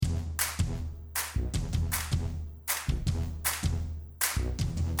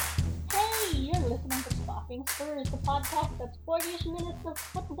Talking Spurs, the podcast that's 40-ish minutes of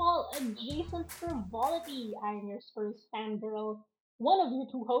football adjacent frivolity. I'm your Spurs fangirl, one of your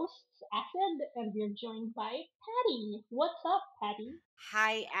two hosts, Acid, and we're joined by Patty. What's up, Patty?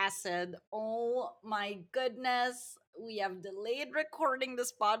 High acid. Oh my goodness. We have delayed recording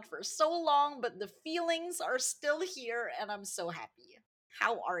this pod for so long, but the feelings are still here and I'm so happy.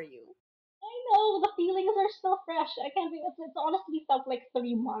 How are you? I know the feelings are still fresh. I can't think it's honestly felt like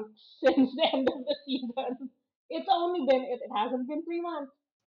 3 months since the end of the season. It hasn't been 3 months,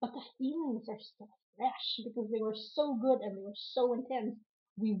 but the feelings are still fresh because they were so good and they were so intense.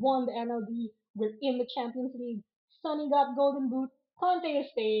 We won the NLD. We're in the Champions League. Sonny got Golden Boot. Conte is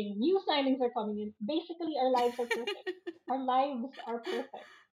staying. New signings are coming in. Basically, our lives are perfect. Our lives are perfect,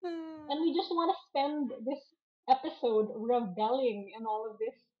 and we just want to spend this episode reveling in all of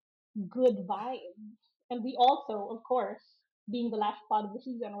this good vibes. And we also, of course, being the last part of the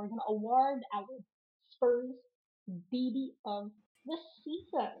season, we're going to award our Spurs BB of the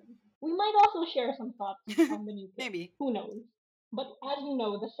season. We might also share some thoughts on the new kit. Maybe. Who knows? But as you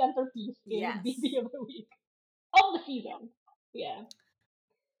know, the centerpiece is BB Yes. of the week of the season. Yeah.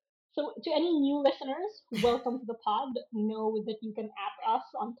 So, to any new listeners, welcome to the pod. Know that you can at us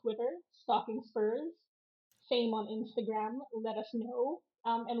on Twitter, Stalking Spurs. Same on Instagram. Let us know.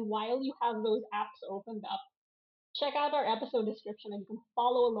 And while you have those apps opened up, check out our episode description and you can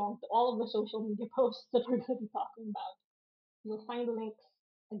follow along to all of the social media posts that we're going to be talking about. You'll find the links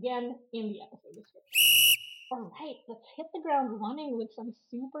again in the episode description. All right, let's hit the ground running with some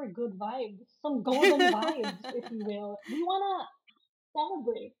super good vibes, some golden vibes, if you will. We want to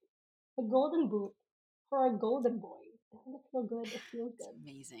celebrate the golden boot for a golden boy. Doesn't it feel good? It feels It's good.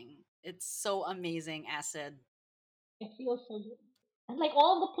 amazing. It's so amazing, acid. It feels so good. And like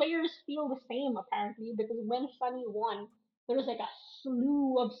all the players feel the same apparently because when Sunny won, there was like a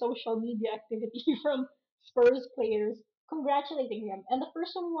slew of social media activity from Spurs players congratulating him. And the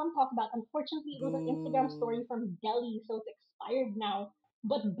first one we want to talk about, unfortunately, it was an Instagram Boo. story from Delhi, so it's expired now.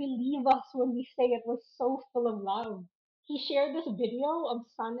 But believe us when we say it was so full of love. He shared this video of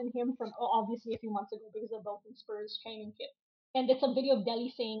Sun and him from obviously a few months ago because they're both in Spurs training kit, and it's a video of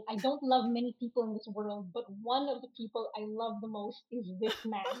Delhi saying, I don't love many people in this world, but one of the people I love the most is this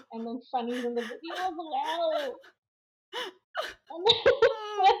man. And then Sunny's in the video as well. And then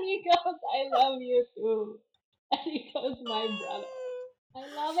Sunny goes, I love you too. And he goes, my brother.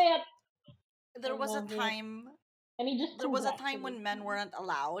 I love it. I there was a love it. time And he just there was a time congratulates when men him. weren't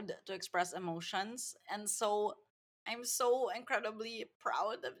allowed to express emotions, and so I'm so incredibly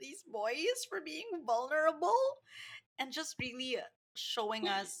proud of these boys for being vulnerable and just really showing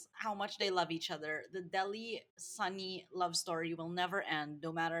us how much they love each other. The Delhi Sunny love story will never end,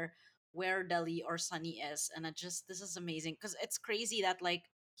 no matter where Delhi or Sunny is. And I just this is amazing because it's crazy that like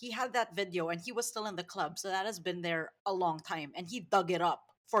he had that video and he was still in the club, so that has been there a long time, and he dug it up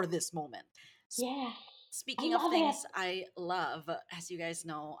for this moment. Yeah. I Speaking of love it. things I love, as you guys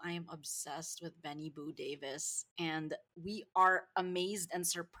know, I am obsessed with Benny Boo Davis, and we are amazed and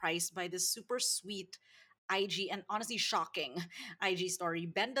surprised by this super sweet IG and honestly shocking IG story.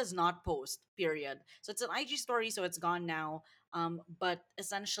 Ben does not post, period. So it's an IG story, so it's gone now. But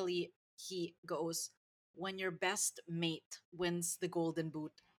essentially, he goes, "When your best mate wins the golden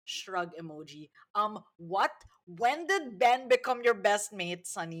boot." Shrug emoji. What? When did Ben become your best mate,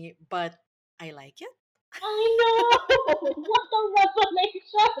 Sunny? But I like it. I know! What a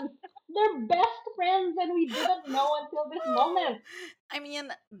revelation! They're best friends and we didn't know until this moment. I mean,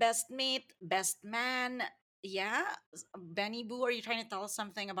 best mate, best man. Yeah, Benny Boo, are you trying to tell us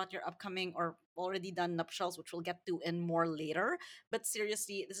something about your upcoming or already done nuptials, which we'll get to in more later? But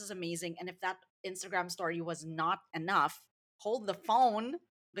seriously, this is amazing. And if that Instagram story was not enough, hold the phone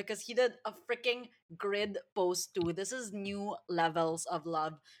because he did a freaking grid post too. This is new levels of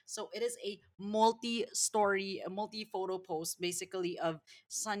love. So it is a multi-story, a multi-photo post basically of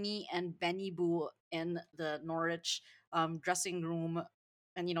Sunny and Benny Boo in the Norwich dressing room,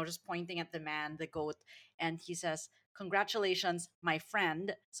 and just pointing at the man, the goat, and he says, "Congratulations, my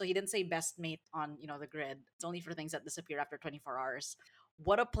friend." So he didn't say best mate on the grid. It's only for things that disappear after 24 hours.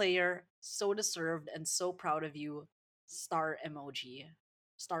 What a player, so deserved and so proud of you. Star emoji,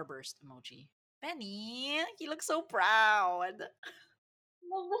 starburst emoji. Benny, he looks so proud.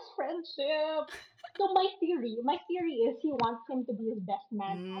 Love this friendship. So my theory is he wants him to be his best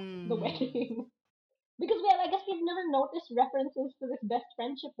man at the Mm, wedding. Because well, I guess we've never noticed references to this best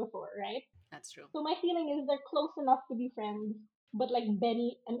friendship before, right? that's true. So my feeling is they're close enough to be friends, but like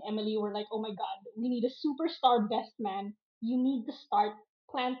Benny and Emily were like, oh my god, we need a superstar best man. You need to start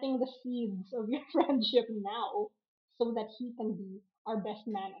planting the seeds of your friendship now so that he can be our best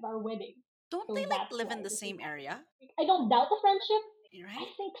man at our wedding. Don't they So like that's live in why the this is same area? happening. I don't doubt the friendship. I Right?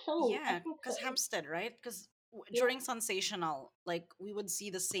 think so. I Yeah, think because so. Hampstead, right? Because Yeah. during Sensational, like we would see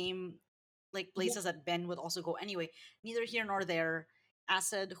the same like Yes. places that Ben would also go. Anyway, neither here nor there.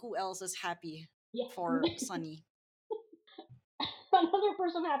 Acid, who else is happy Yes. for Sunny? Another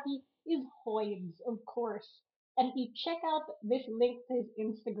person happy is Hoyds, of course. And if you check out this link to his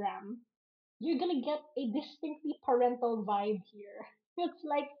Instagram, you're gonna get a distinctly parental vibe here. It's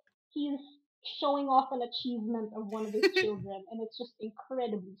like he's showing off an achievement of one of his children, and it's just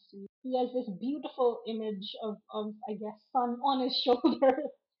incredibly sweet. He has this beautiful image of I guess, son on his shoulder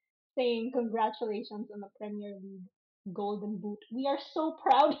saying, "Congratulations on the Premier League Golden Boot. We are so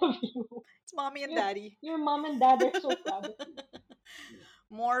proud of you. It's mommy and Your, daddy. your mom and dad are so proud of you."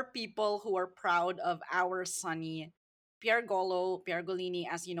 More people who are proud of our Sunny. Pierre Golo, Pierre Golini,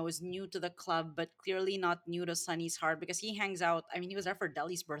 as you know, is new to the club, but clearly not new to Sunny's heart because he hangs out. I mean, he was there for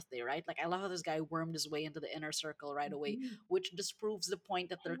Deli's birthday, right? Like, I love how this guy wormed his way into the inner circle right away, Mhm. which disproves the point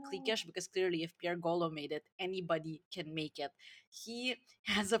that I they're know. cliquish because clearly, if Pierre Golo made it, anybody can make it. He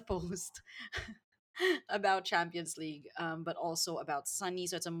has a post about Champions League, but also about Sunny.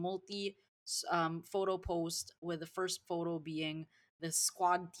 So it's a photo post with the first photo being the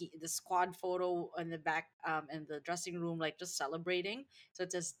squad photo in the back in the dressing room, like just celebrating. So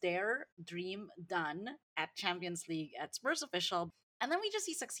it says their dream done at Champions League at Spurs official. And then we just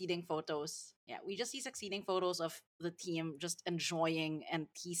see succeeding photos. Yeah, we just see succeeding photos of the team just enjoying and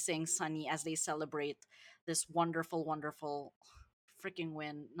teasing Sunny as they celebrate this wonderful, wonderful freaking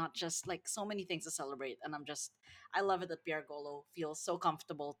win. Not just like so many things to celebrate. And I love it that Pierre Golo feels so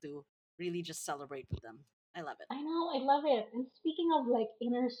comfortable to really just celebrate with them. I love it. I know, I love it. And speaking of like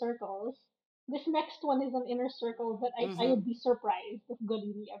inner circles, this next one is an inner circle that I Mm-hmm. would be surprised if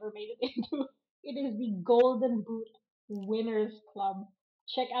Godini ever made it into. It is the Golden Boot Winners Club.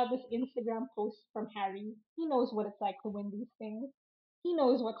 Check out this Instagram post from Harry. He knows what it's like to win these things. He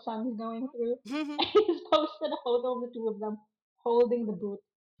knows what Son's going through. And he's posted a photo of the two of them holding the boot,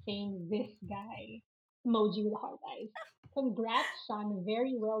 saying, "This guy." Emoji with heart eyes. Congrats, Son.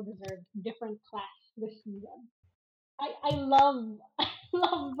 Very well deserved. Different class this season. I love I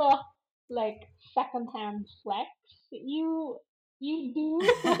love the like secondhand flex you do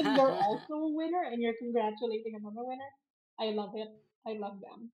when you're also a winner and you're congratulating another winner. I love it. I love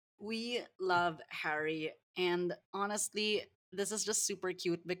them. We love Harry, and honestly, this is just super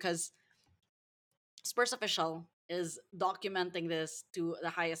cute because Spurs official is documenting this to the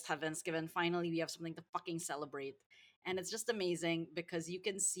highest heavens. Given finally we have something to fucking celebrate, and it's just amazing because you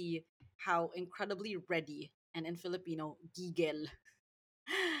can see how incredibly ready and in Filipino gigel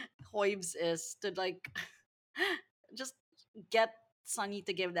Hoibs is to like just get Sunny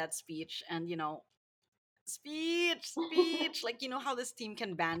to give that speech, and speech. Like, you know how this team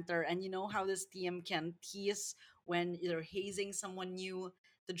can banter, and you know how this team can tease when they're hazing someone new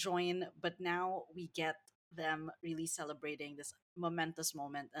to join. But now we get them really celebrating this momentous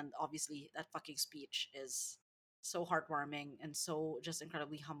moment, and obviously that fucking speech is so heartwarming and so just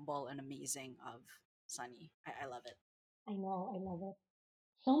incredibly humble and amazing of Sunny. I love it. I know, I love it.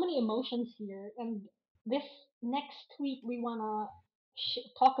 So many emotions here, and this next tweet we wanna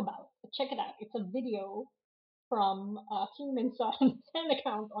talk about. Check it out. It's a video from Kingman Sun's fan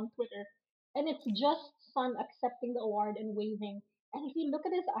account on Twitter, and it's just Sun accepting the award and waving. And if you look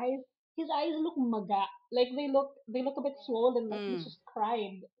at his eyes look maga, like they look a bit swollen, like he's Mm. just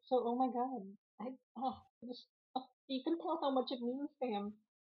cried. So oh my god, I oh just you can tell how much it means to him.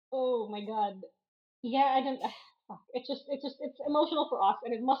 Oh my god, yeah, I don't. Fuck. It's emotional for us,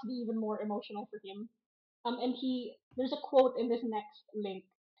 and it must be even more emotional for him. And there's a quote in this next link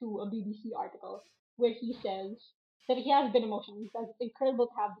to a BBC article where he says that he has been emotional. He says it's incredible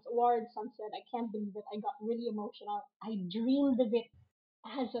to have this award. Sun said, "I can't believe it. I got really emotional. I dreamed of it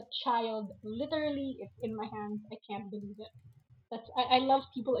as a child. Literally, it's in my hands. I can't believe it." I love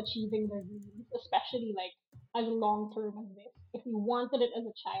people achieving their dreams, especially like as long term as this. If he wanted it as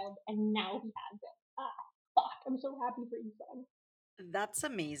a child and now he has it. Ah, fuck! I'm so happy for you, son. That's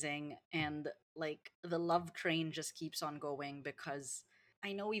amazing. And like the love train just keeps on going because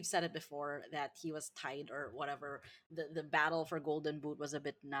I know we've said it before that he was tied or whatever. The battle for Golden Boot was a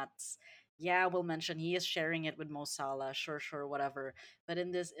bit nuts. Yeah, we'll mention he is sharing it with Mo Salah, sure, whatever. But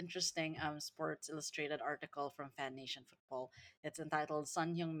in this interesting Sports Illustrated article from Fan Nation Football, it's entitled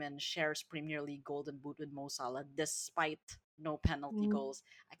Son Heung-min shares Premier League Golden Boot with Mo Salah despite no penalty Mm, goals.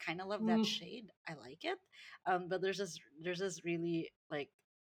 I kind of love that mm. shade. I like it. But there's this really like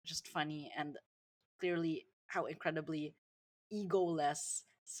just funny and clearly how incredibly egoless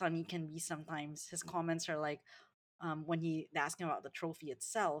Sonny can be sometimes. His comments are like when he asking about the trophy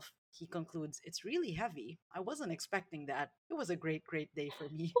itself. He concludes, "It's really heavy. I wasn't expecting that. It was a great, great day for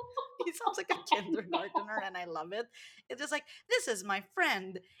me." He sounds like a kindergartner, and I love it. It's just like, "This is my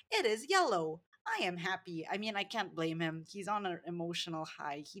friend. It is yellow. I am happy." I mean, I can't blame him. He's on an emotional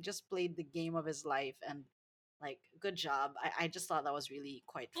high. He just played the game of his life, and like, good job. I just thought that was really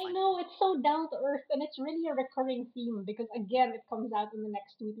quite I funny. know it's so down to earth, and it's really a recurring theme because again, it comes out in the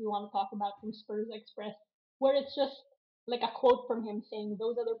next tweet we want to talk about from Spurs Express, where it's just like a quote from him saying,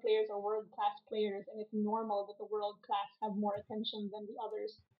 "Those other players are world class players, and it's normal that the world class have more attention than the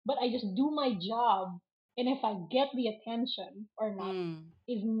others. But I just do my job, and if I get the attention or not Mm.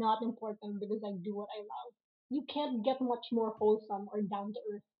 is not important because I do what I love." You can't get much more wholesome or down to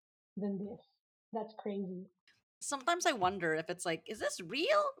earth than this. That's crazy. Sometimes I wonder if it's like, is this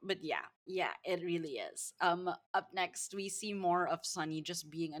real? But yeah, yeah, it really is. Up next, we see more of Sonny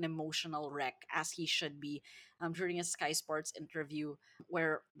just being an emotional wreck as he should be, during a Sky Sports interview,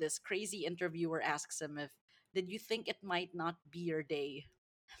 where this crazy interviewer asks him if, did you think it might not be your day?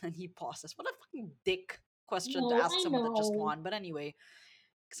 And he pauses. What a fucking dick question to No, ask I someone that just know. won. But anyway,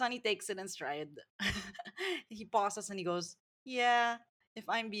 Sonny takes it in stride. He pauses and he goes, "Yeah, if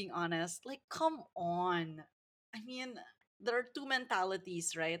I'm being honest, like, come on. I mean, there are two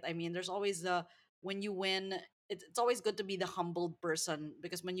mentalities, right? I mean, there's always the when you win, it's always good to be the humbled person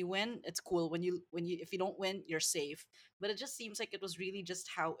because when you win, it's cool. When you if you don't win, you're safe. But it just seems like it was really just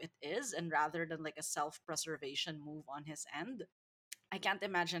how it is, and rather than like a self-preservation move on his end, I can't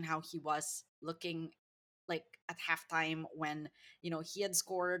imagine how he was looking like at halftime when he had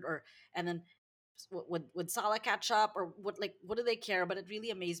scored, or and then would Salah catch up, or what do they care? But it really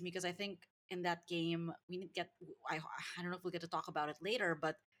amazed me because I think in that game we need to get I don't know if we'll get to talk about it later,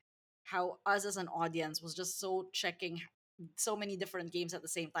 but how us as an audience was just so checking so many different games at the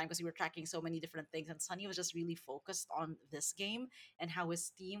same time because we were tracking so many different things, and Sunny was just really focused on this game and how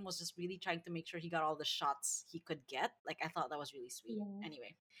his team was just really trying to make sure he got all the shots he could get. Like, I thought that was really sweet. Yeah.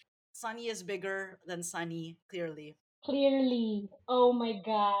 Anyway, Sunny is bigger than Sunny, clearly. Clearly, oh my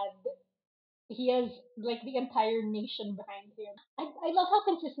god, he has like the entire nation behind him. I love how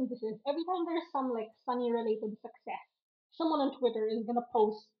consistent this is. Every time there's some like Sunny related success, someone on Twitter is gonna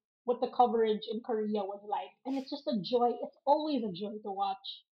post what the coverage in Korea was like, and it's just a joy. It's always a joy to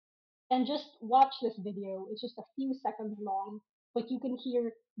watch. And just watch this video. It's just a few seconds long, but you can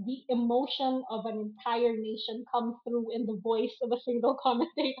hear the emotion of an entire nation come through in the voice of a single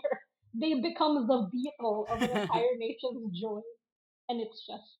commentator. They become the vehicle of an entire nation's joy, and it's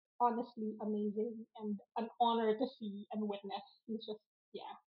just honestly amazing and an honor to see and witness. It's just,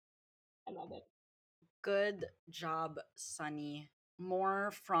 yeah, I love it. Good job, Sunny.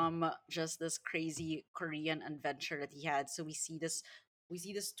 More from just this crazy Korean adventure that he had. So we see this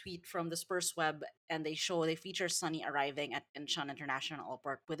tweet from the Spurs web, and they feature Sunny arriving at Incheon International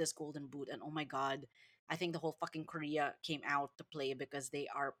Airport with his golden boot, and oh my god, I think the whole fucking Korea came out to play because they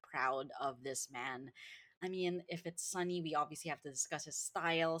are proud of this man. I mean, if it's Sunny, we obviously have to discuss his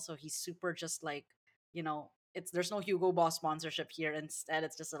style. So he's super just like, it's there's no Hugo Boss sponsorship here. Instead,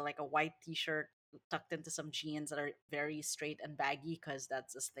 it's just like a white t-shirt tucked into some jeans that are very straight and baggy because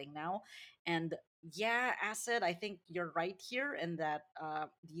that's his thing now. And yeah, Acid, I think you're right here in that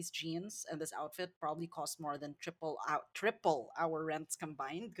these jeans and this outfit probably cost more than triple our rents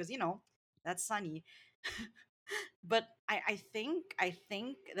combined because that's Sunny. But I think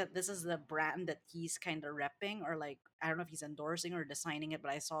that this is the brand that he's kind of repping, or like, I don't know if he's endorsing or designing it,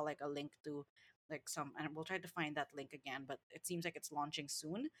 but I saw like a link to like some, and we'll try to find that link again, but it seems like it's launching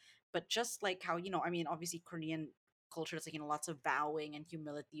soon. But just like how, I mean, obviously Korean culture is like, lots of bowing and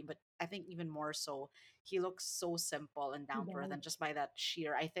humility, but I think even more so, he looks so simple and He down to earth, does. and just by that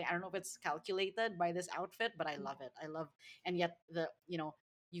sheer, I don't know if it's calculated by this outfit, but I love Yeah. it. I love, and yet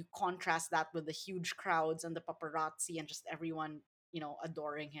you contrast that with the huge crowds and the paparazzi and just everyone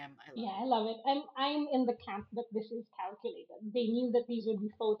adoring him. I love Yeah, I it. love it. I'm in the camp that this is calculated. They knew that these would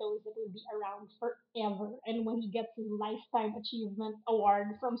be photos that would be around forever. And when he gets his lifetime achievement award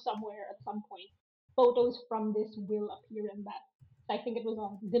from somewhere at some point, photos from this will appear in that. So I think it was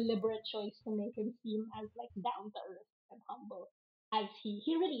a deliberate choice to make him seem as like down to earth and humble as he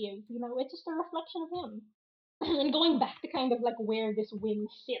really is. It's just a reflection of him. And going back to kind of like where this win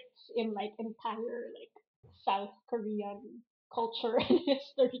sits in like entire like South Korean culture and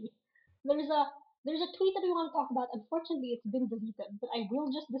history. There's a there's a tweet that we want to talk about. Unfortunately, it's been deleted, but I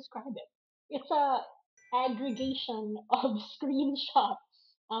will just describe it. It's a aggregation of screenshots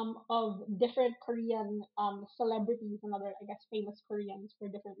of different Korean celebrities and other I guess famous Koreans for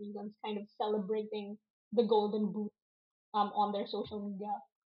different reasons, kind of celebrating the Golden Boot on their social media,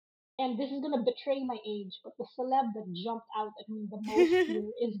 And this is gonna betray my age, but the celeb that jumped out at me the most here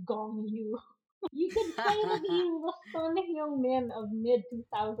is Gong Yu. You could say that he was the Son Heung Min of mid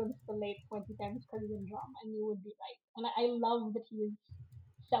 2000s to late 2010s Korean drama, and you would be right. And I love that he is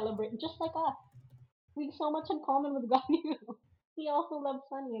celebrating, just like us. We have so much in common with Gong Yu. He also loves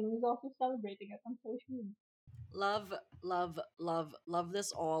Sunny, and he's also celebrating it. I'm so sweet. Love, love, love, love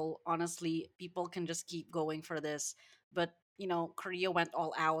this all. Honestly, people can just keep going for this. But, Korea went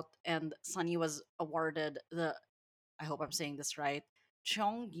all out and Sunny was awarded the, I hope I'm saying this right,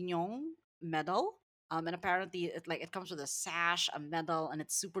 Cheonggyong medal. And apparently it comes with a sash, a medal, and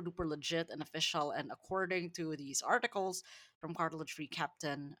it's super duper legit and official. And according to these articles from Cartilage Free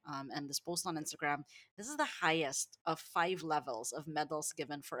Captain and this post on Instagram, this is the highest of 5 levels of medals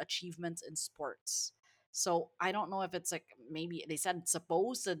given for achievements in sports. So I don't know if it's like, maybe they said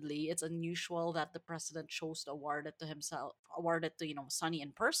supposedly it's unusual that the president chose to award it to himself, award it to Sunny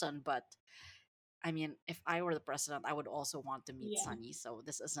in person, but I mean, if I were the president, I would also want to meet Yeah. Sunny, so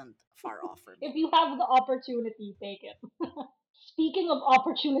this isn't far off for If me. you have the opportunity, take it. Speaking of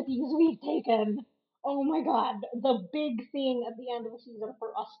opportunities we've taken, oh my god, the big thing at the end of the season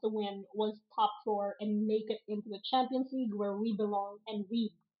for us to win was top four and make it into the Champions League where we belong, and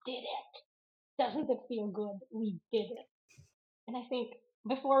we did it. Doesn't it feel good? We did it. And I think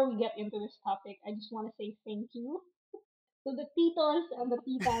before we get into this topic, I just want to say thank you to the titos and the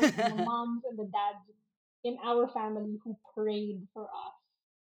titas and the moms and the dads in our family who prayed for us.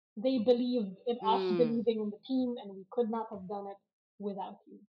 They believed in us Mm, believing in the team, and we could not have done it without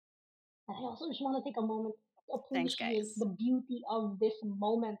you. And I also just want to take a moment to thanks, appreciate guys. the beauty of this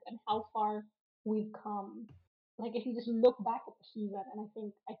moment and how far we've come. Like if you just look back at the season, and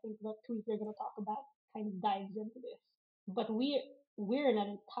I think the tweet we're gonna talk about kind of dives into this. But we're in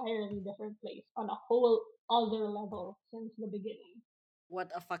an entirely different place on a whole other level since the beginning. What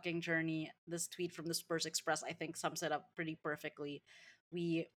a fucking journey. This tweet from the Spurs Express, I think, sums it up pretty perfectly.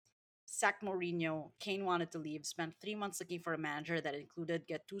 We sacked Mourinho. Kane wanted to leave. Spent 3 months looking for a manager that included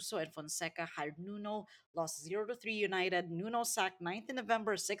Gattuso and Fonseca. Hired Nuno. Lost 0-3 United. Nuno sacked 9th in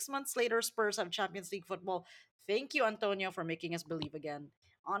November. 6 months later, Spurs have Champions League football. Thank you, Antonio, for making us believe again.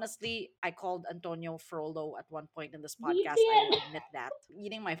 Honestly, I called Antonio Frollo at one point in this We podcast. I will did. admit that.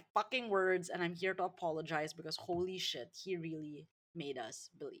 Eating my fucking words, and I'm here to apologize because holy shit, he really made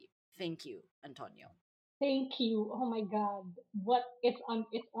us believe. Thank you, Antonio. Thank you. Oh my God. It's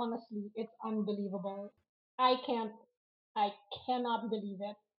honestly it's unbelievable. I can't I cannot believe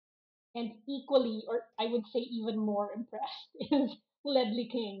it. And equally, or I would say even more impressed, is Ledley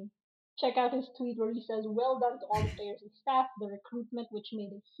King. Check out his tweet where he says, "Well done to all the players and staff, the recruitment which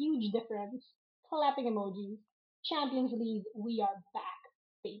made a huge difference." Clapping emojis. Champions League, we are back,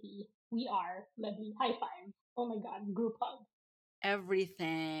 baby. We are. Ledley, high five. Oh my god, group hug.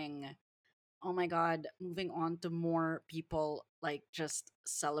 Everything. Oh my god, moving on to more people like just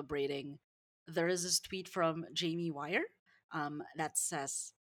celebrating. There is this tweet from Jamie Wire that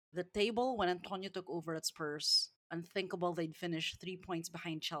says, "The table when Antonio took over at Spurs, unthinkable they'd finish 3 points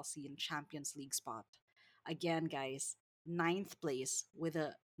behind Chelsea in Champions League spot. Again, guys, ninth place with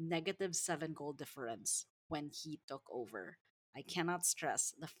a -7 goal difference when he took over. I cannot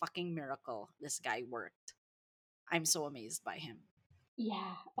stress the fucking miracle this guy worked. I'm so amazed by him."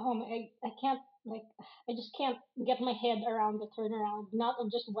 Yeah, I can't like I just can't get my head around the turnaround, not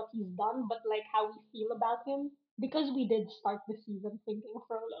of just what he's done, but like how we feel about him. Because we did start the season thinking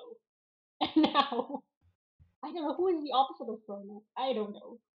Frollo, and now I don't know who is the opposite of Frollo. I don't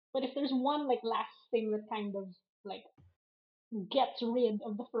know, but if there's one like last thing that kind of like gets rid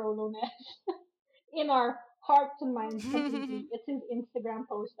of the Frollo-ness in our hearts and minds completely, it's his Instagram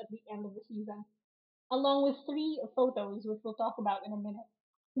post at the end of the season along with three photos, which we'll talk about in a minute.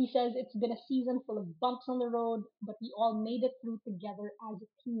 He says it's been a season full of bumps on the road, but we all made it through together as a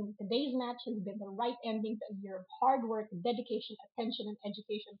team. Today's match has been the right ending to a year of hard work, dedication, attention, and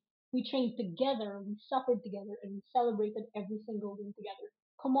education. We trained together, we suffered together, and we celebrated every single win together.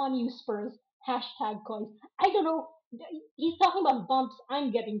 Come on, you Spurs. Hashtag coins. I don't know. He's talking about bumps.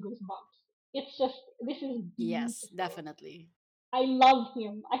 I'm getting goosebumps. It's just, this is Yes, beautiful. definitely. I love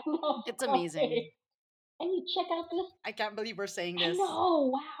him. I love It's Conte. amazing. And you check out this. I can't believe we're saying I this.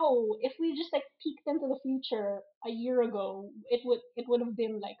 know, wow. If we just like peeked into the future a year ago, it would have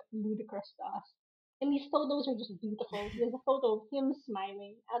been like ludicrous to us. And these photos are just beautiful. He has a photo of him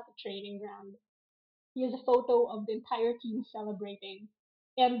smiling at the training ground. He has a photo of the entire team celebrating.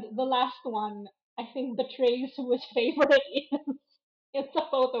 And the last one, I think, betrays who his favorite is. It's a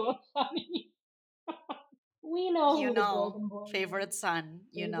photo of Sunny. We know You who the know, golden boy favorite is. son,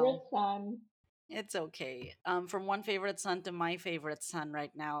 you Favorite know. son. It's okay. From one favorite son to my favorite son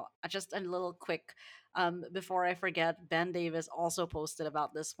right now. Just a little quick, before I forget, Ben Davis also posted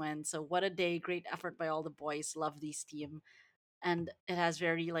about this win. So what a day! Great effort by all the boys. Love these team, and it has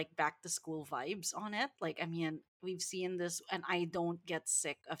very like back to school vibes on it. Like, I mean, we've seen this, and I don't get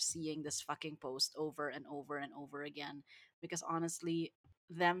sick of seeing this fucking post over and over and over again, because honestly,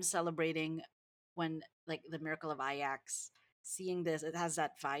 them celebrating when like the miracle of Ajax, seeing this, it has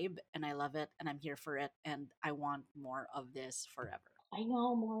that vibe, and I love it, and I'm here for it, and I want more of this forever. I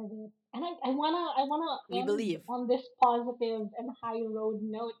know more of it, and I wanna We end believe. on this positive and high road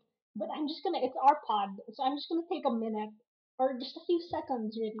note. But I'm just gonna. It's our pod, so I'm just gonna take a minute or just a few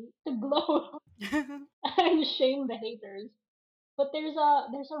seconds really to gloat and shame the haters. But there's a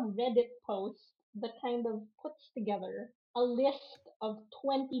Reddit post that kind of puts together a list of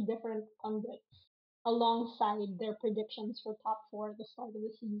 20 different pundits alongside their predictions for top four at the start of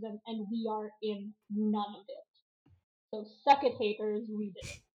the season, and we are in none of it. So suck it, haters. We did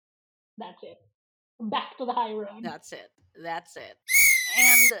it. That's it. Back to the high road. That's it. That's it.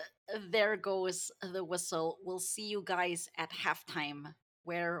 And there goes the whistle. We'll see you guys at halftime,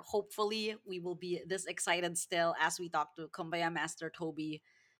 where hopefully we will be this excited still as we talk to Kumbaya Master Toby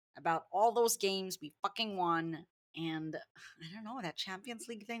about all those games we fucking won. And I don't know, that Champions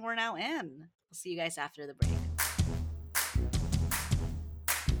League thing we're now in. We'll see you guys after the break.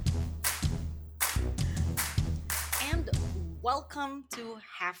 And welcome to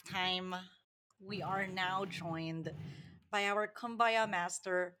halftime. We are now joined by our Kumbaya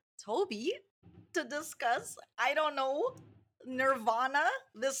master, Toby, to discuss, I don't know, Nirvana,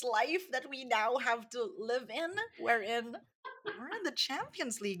 this life that we now have to live in, wherein we're in the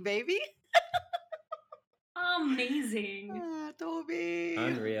Champions League, baby. Amazing. Ah, Toby.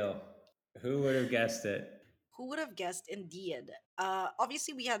 Unreal. Who would have guessed it? Who would have guessed, indeed?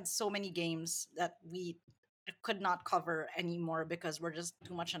 Obviously, we had so many games that we could not cover anymore because we're just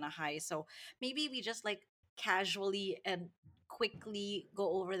too much on a high. So maybe we just like casually and quickly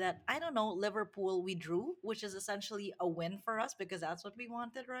go over that. I don't know, Liverpool we drew, which is essentially a win for us because that's what we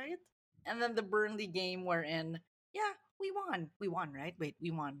wanted, right? And then the Burnley game we're in, yeah, we won. We won, right? Wait,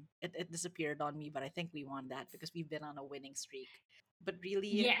 we won. It disappeared on me, but I think we won that because we've been on a winning streak. But really,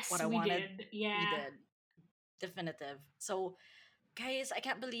 what Yes, I we wanted, did. we Yeah. did. Definitive. So, guys, I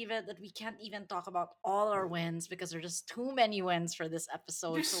can't believe it that we can't even talk about all our wins because there's just too many wins for this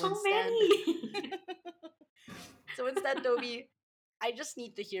episode. There's So so instead, many. Toby, I just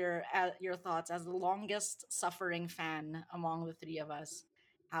need to hear your thoughts as the longest suffering fan among the three of us.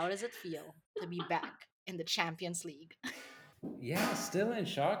 How does it feel to be back in the Champions League? Yeah, still in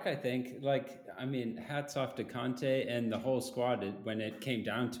shock, I think. Like, I mean, hats off to Conte and the whole squad. When it came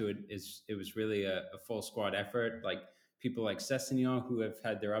down to it, it was really a full squad effort. Like, people like Sessegnon, who have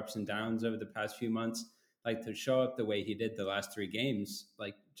had their ups and downs over the past few months, like to show up the way he did the last three games,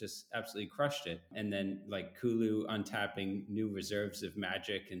 like just absolutely crushed it. And then like Kulu untapping new reserves of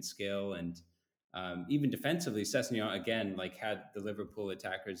magic and skill, and even defensively, Sessegnon again like had the Liverpool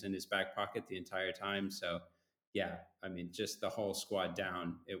attackers in his back pocket the entire time. So yeah, I mean, just the whole squad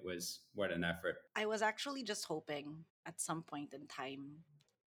down. It was what an effort. I was actually just hoping at some point in time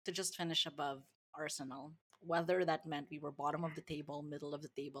to just finish above Arsenal. Whether that meant we were bottom of the table, middle of the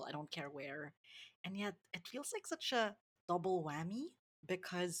table, I don't care where. And yet, it feels like such a double whammy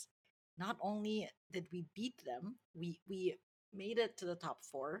because not only did we beat them, we made it to the top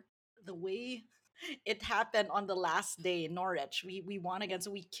four. The way it happened on the last day in Norwich, we won again.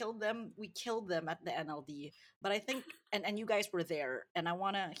 So we killed them. We killed them at the NLD. But I think, and you guys were there, and I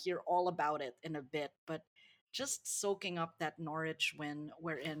want to hear all about it in a bit. But just soaking up that Norwich win,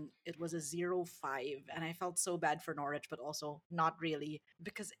 wherein it was a 0-5, and I felt so bad for Norwich, but also not really,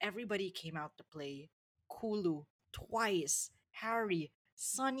 because everybody came out to play. Kulu twice, Harry,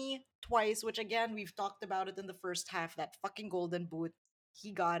 Sonny twice, which again, we've talked about it in the first half, that fucking golden boot.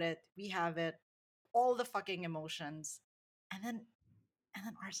 He got it. We have it. All the fucking emotions. And then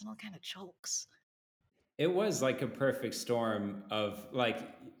Arsenal kind of chokes. It was like a perfect storm of like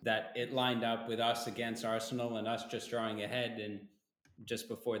that. It lined up with us against Arsenal and us just drawing ahead and just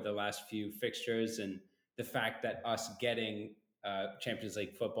before the last few fixtures, and the fact that us getting Champions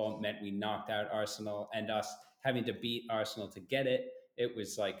League football meant we knocked out Arsenal, and us having to beat Arsenal to get it. It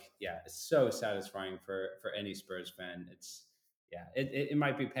was like, yeah, it's so satisfying for any Spurs fan. It's yeah, it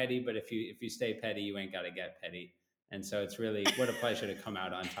might be petty, but if you stay petty, you ain't got to get petty. And so it's really what a pleasure to come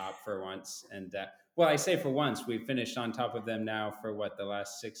out on top for once. And well, I say for once, we've finished on top of them now for what, the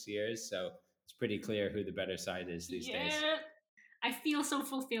last 6 years. So it's pretty clear who the better side is these days. Yeah. I feel so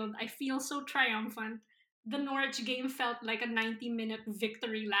fulfilled. I feel so triumphant. The Norwich game felt like a 90-minute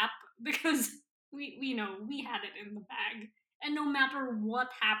victory lap because we know we had it in the bag, and no matter what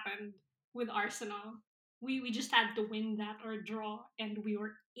happened with Arsenal, we just had to win that or draw, and we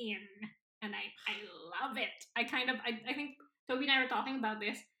were in. And I love it. I think Toby and I were talking about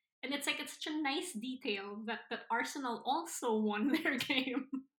this, and it's like it's such a nice detail that Arsenal also won their game,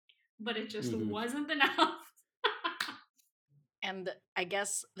 but it just Hmm. wasn't enough. And I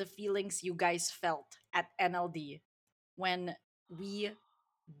guess the feelings you guys felt at NLD when we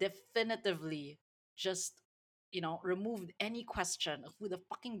definitively just, removed any question of who the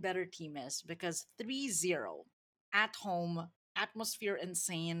fucking better team is, because 3-0 at home, atmosphere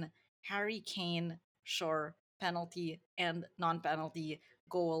insane, Harry Kane, sure, penalty and non-penalty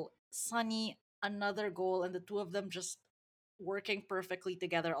goal, Sunny, another goal, and the two of them just working perfectly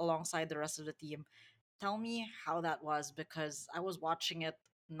together alongside the rest of the team. Tell me how that was, because I was watching it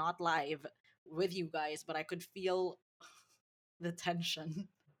not live with you guys, but I could feel the tension.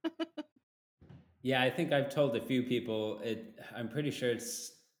 Yeah, I think I've told a few people. I'm pretty sure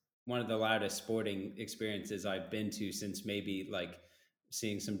it's one of the loudest sporting experiences I've been to since maybe like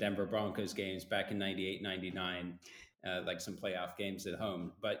seeing some Denver Broncos games back in 98, 99, like some playoff games at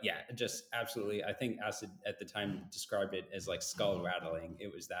home. But yeah, just absolutely. I think Acid at the time described it as like skull rattling.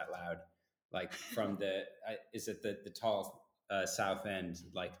 It was that loud. Like from is it the tall south end,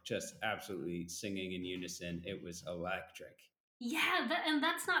 like just absolutely singing in unison. It was electric. Yeah, and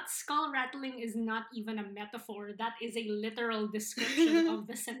that's not skull rattling is not even a metaphor. That is a literal description of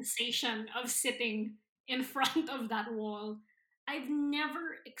the sensation of sitting in front of that wall. I've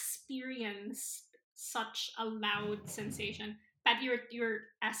never experienced such a loud sensation. Pat, you're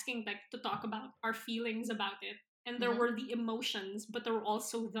asking like to talk about our feelings about it. And there Mhm. were the emotions, but there were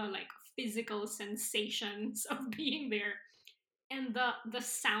also the like physical sensations of being there. And the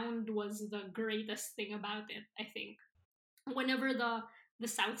sound was the greatest thing about it, I think. Whenever the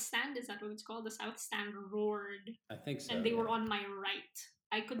south stand, is that what it's called, the south stand roared I think and so. they Yeah. were on my right,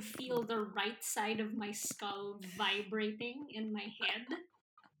 I could feel the right side of my skull vibrating in my head.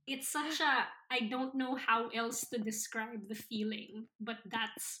 It's such a, I don't know how else to describe the feeling, but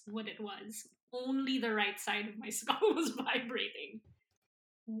that's what it was. Only the right side of my skull was vibrating.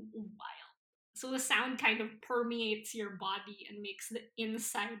 Wild. So the sound kind of permeates your body and makes the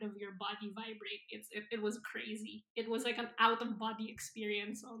inside of your body vibrate. It was crazy. It was like an out of body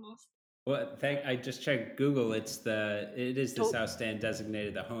experience almost. Well, I just checked Google. It is the To- south stand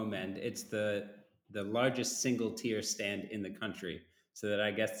designated the home end. It's the largest single tier stand in the country. So that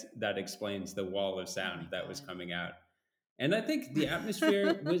I guess that explains the wall of oh my sound that was god. coming out. And I think the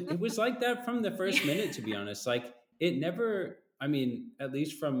atmosphere was like that from the Yeah. first minute, to be honest. Like it never, I mean, at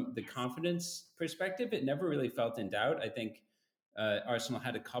least from the Yes. confidence perspective, it never really felt in doubt. I think Arsenal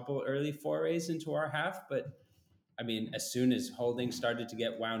had a couple early forays into our half, but I mean, as soon as Holding started to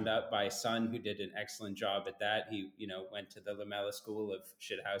get wound up by Son, who did an excellent job at that, he went to the Lamella School of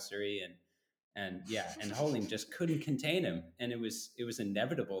shithousery, and yeah, and Holding just couldn't contain him, and it was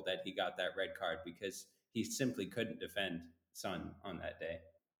inevitable that he got that red card because he simply couldn't defend Son on that day.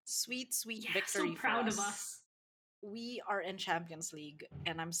 Sweet, sweet Yeah, so victory for proud of us. us. We are in Champions League,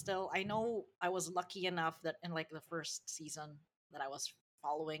 and I know I was lucky enough that in like the first season that I was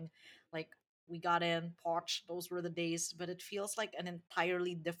following, like we got in Poch, those were the days, but it feels like an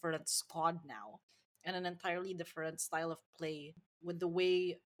entirely different squad now and an entirely different style of play with the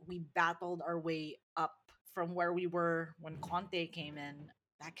way we battled our way up from where we were when Conte came in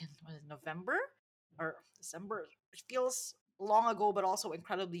back in, was it November or December? It feels long ago, but also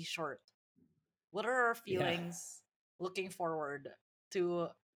incredibly short. What are our Yeah. feelings looking forward to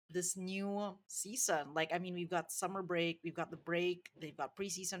this new season? Like, I mean, we've got summer break, we've got the break, they've got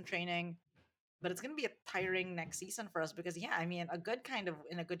preseason training, but it's gonna be a tiring next season for us because, yeah, I mean, in a good kind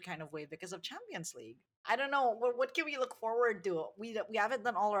of way because of Champions League. I don't know what can we look forward to. We haven't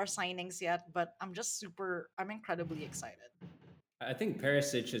done all our signings yet, but I'm incredibly excited. I think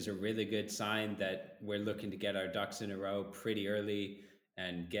Perisic is a really good sign that we're looking to get our ducks in a row pretty early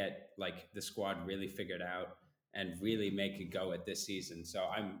and get like the squad really figured out and really make a go at this season. So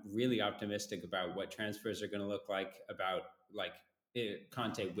I'm really optimistic about what transfers are going to look like. About like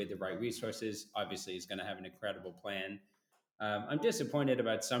Conte with the right resources, obviously, is going to have an incredible plan. I'm disappointed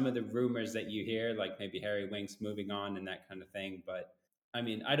about some of the rumors that you hear, like maybe Harry Winks moving on and that kind of thing. But I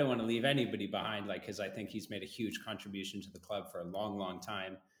mean, I don't want to leave anybody behind, like, because I think he's made a huge contribution to the club for a long, long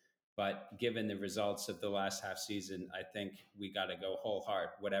time. But given the results of the last half season, I think we got to go whole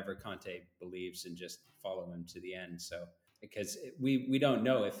heart, whatever Conte believes, and just follow him to the end. So, because we don't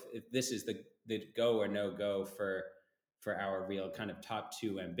know if this is the go or no go for our real kind of top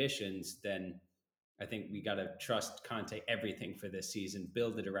two ambitions, then I think we got to trust Conte everything for this season,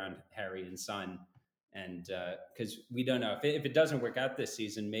 build it around Harry and Son, and because we don't know if it doesn't work out this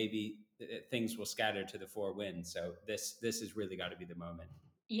season, maybe things will scatter to the four wins. So this has really got to be the moment.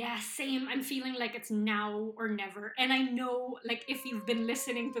 Yeah, same. I'm feeling like it's now or never. And I know, like, if you've been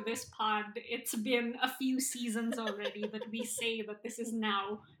listening to this pod, it's been a few seasons already that we say that this is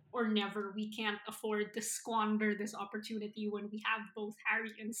now or never. We can't afford to squander this opportunity when we have both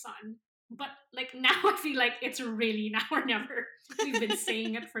Harry and Son. But, like, now I feel like it's really now or never. We've been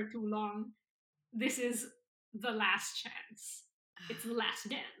saying it for too long. This is the last chance. It's the last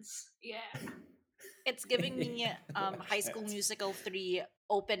dance. Yeah. It's giving me High School Chance. Musical 3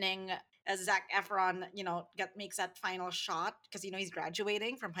 opening as Zac Efron, makes that final shot because he's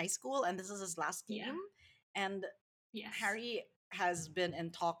graduating from high school and this is his last Yeah. game. And Yes. Harry has been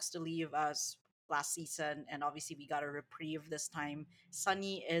in talks to leave us last season, and obviously we got a reprieve this time.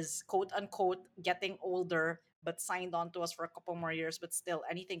 Sunny is quote unquote getting older, but signed on to us for a couple more years, but still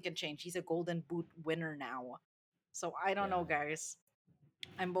anything can change. He's a golden boot winner now. So I don't Yeah. know, guys.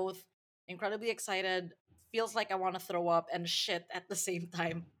 I'm both incredibly excited, feels like I want to throw up and shit at the same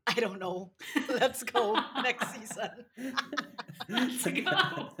time. I don't know. Let's go next season. Let's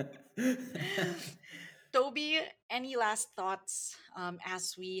go. Toby, any last thoughts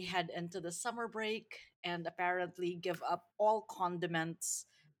as we head into the summer break and apparently give up all condiments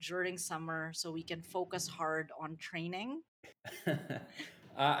during summer so we can focus hard on training?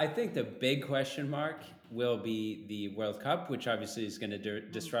 I think the big question mark will be the World Cup, which obviously is going to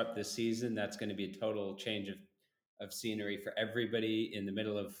Mm. disrupt this season. That's going to be a total change of scenery for everybody in the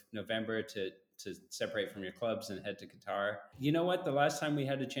middle of November to separate from your clubs and head to Qatar. You know what? The last time we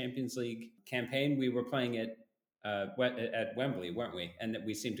had a Champions League campaign, we were playing it at Wembley, weren't we? And that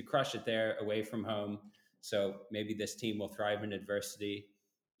we seemed to crush it there away from home. So maybe this team will thrive in adversity.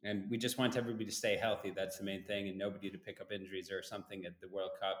 And we just want everybody to stay healthy. That's the main thing, and nobody to pick up injuries or something at the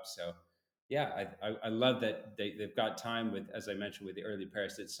World Cup. So, yeah, I love that they've got time with, as I mentioned, with the early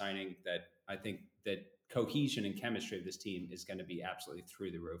Perisic signing. That I think that cohesion and chemistry of this team is going to be absolutely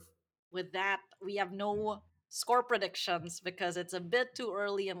through the roof. With that, we have no score predictions because it's a bit too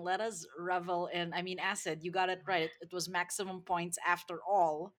early and let us revel in. I mean, Acid, you got it right. It was maximum points after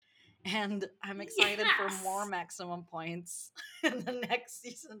all. And I'm excited for more Yes. maximum points in the next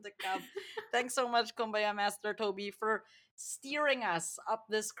season to come. Thanks so much, Kumbaya Master Toby, for steering us up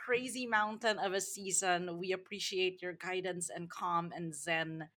this crazy mountain of a season. We appreciate your guidance and calm and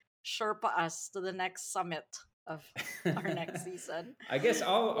zen. Sherpa us to the next summit of our next season. I guess We'll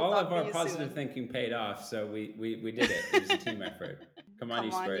all talk of to our you positive soon. thinking paid off. So we did it. It was a team effort. Come on,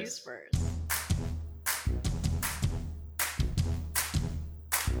 you Come on, you Spurs. Spurs.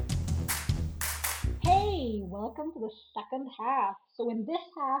 Hey, welcome to the second half. So in this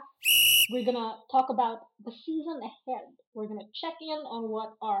half, we're gonna talk about the season ahead. We're gonna check in on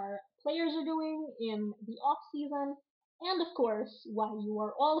what our players are doing in the off season, and of course, why you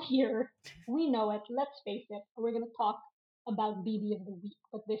are all here. We know it. Let's face it. We're gonna talk about BB of the week,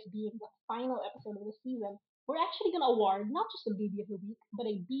 but this being the final episode of the season, we're actually gonna award not just a BB of the week, but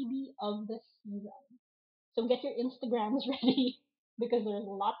a BB of the season. So get your Instagrams ready because there's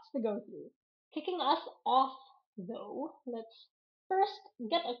lots to go through. Kicking us off, though, let's first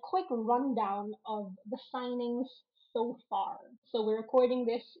get a quick rundown of the signings so far. So we're recording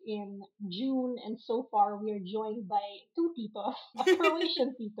this in June, and so far we are joined by two titos, a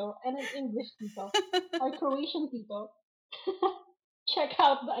Croatian tito and an English tito. Our Croatian tito, check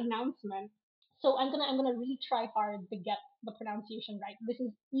out the announcement. So I'm gonna really try hard to get the pronunciation right. This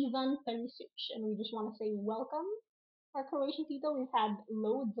is Ivan Perisic, and we just want to say welcome, our Croatian Tito. We've had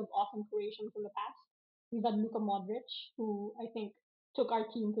loads of awesome Croatians in the past. We've had Luka Modric, who I think took our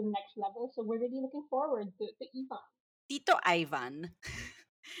team to the next level. So we're really looking forward to Ivan. Tito Ivan,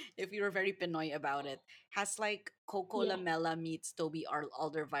 if you were very Pinoy about it, has like Coco Yeah. Lamela meets Toby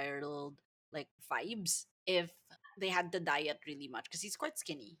Alderweireld like vibes if they had to diet really much because he's quite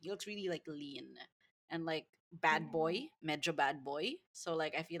skinny. He looks really like lean and like bad Yeah. boy, medyo bad boy. So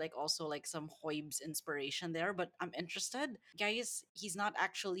like I feel like also like some Hoybs inspiration there, but I'm interested. Guys, he's not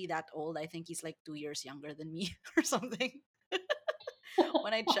actually that old. I think he's like 2 years younger than me or something.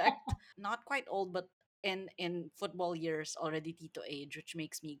 When I checked, not quite old, but in football years already Tito age, which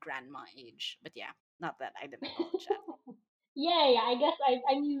makes me grandma age. But yeah, not that I didn't acknowledge that. Yeah. I guess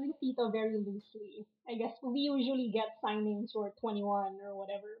I'm using Tito very loosely. I guess we usually get signings who are 21 or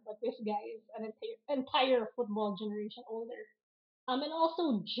whatever, but this guy is an entire football generation older. And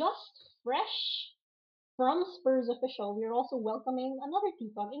also just fresh from Spurs official, we are also welcoming another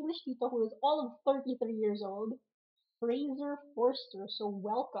Tito, an English Tito who is all of 33 years old, Fraser Forster. So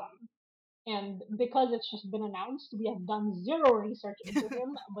welcome. And because it's just been announced, we have done zero research into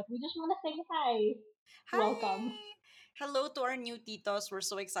him, but we just want to say hi. Welcome. Hi. Hello to our new titos. We're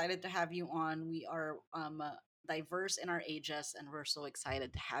so excited to have you on. We are diverse in our ages and we're so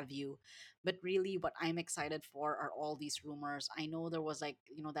excited to have you. But really what I'm excited for are all these rumors. I know there was like,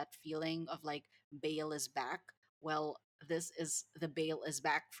 that feeling of like Bale is back. Well, this is the Bale is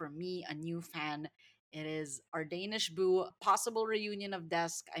back for me, a new fan. It is our Danish boo, possible reunion of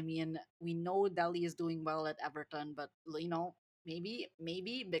Desk. I mean, we know Delhi is doing well at Everton, but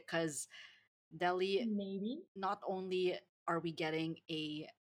maybe because Delhi, Maybe. not only are we getting a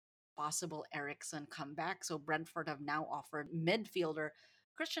possible Ericsson comeback, so Brentford have now offered midfielder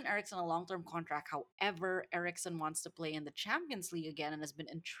Christian Eriksen a long term contract. However, Eriksen wants to play in the Champions League again and has been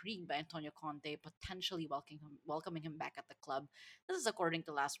intrigued by Antonio Conte potentially welcoming him back at the club. This is according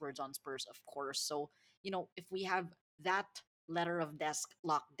to last words on Spurs, of course. So, if we have that letter of desk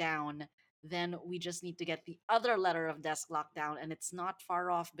locked down, then we just need to get the other letter of desk locked down. And it's not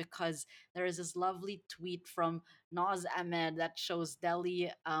far off because there is this lovely tweet from Naz Ahmed that shows Delhi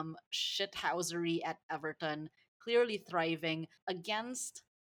shithousery at Everton, clearly thriving against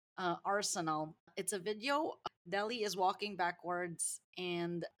Arsenal. It's a video. Delhi is walking backwards,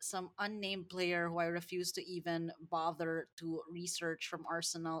 and some unnamed player who I refuse to even bother to research from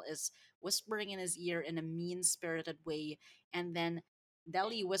Arsenal is whispering in his ear in a mean spirited way. And then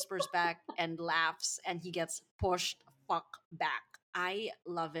Delhi whispers back and laughs, and he gets pushed fuck back. I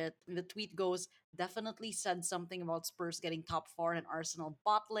love it. The tweet goes, definitely said something about Spurs getting top four and Arsenal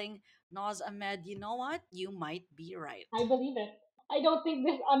bottling. Naz Ahmed, you know what? You might be right. I believe it. I don't think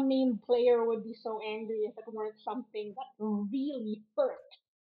this unnamed player would be so angry if it weren't something that really hurt.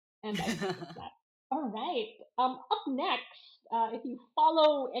 And I think it's that. All right. Up next, if you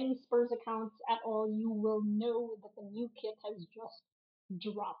follow any Spurs accounts at all, you will know that the new kit has just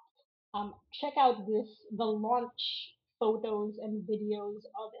dropped. Check out the launch photos and videos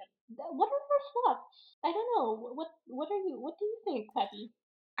of it. What are your thoughts? I don't know. What do you think, Peppy?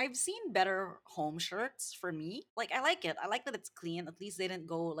 I've seen better home shirts for me. Like I like it. I like that it's clean. At least they didn't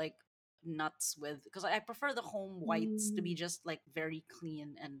go like nuts with because I prefer the home whites to be Mm, just like very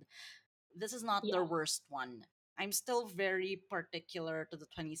clean, and this is not their yes. worst one. I'm still very particular to the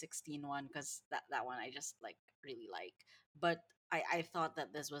 2016 one because that one I just like really like. But I thought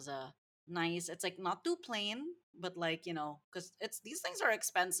that this was a nice. It's like not too plain, but like because it's these things are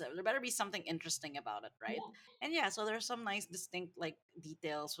expensive. There better be something interesting about it, right? Yeah. And yeah, so there's some nice distinct like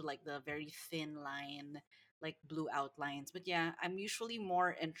details with like the very thin line, like blue outlines. But yeah, I'm usually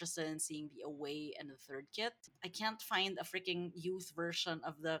more interested in seeing the away and the third kit. I can't find a freaking youth version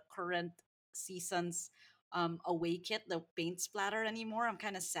of the current season's away kit, the paint splatter anymore. I'm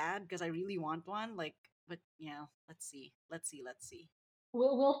kind of sad because I really want one. Like, but yeah, let's see.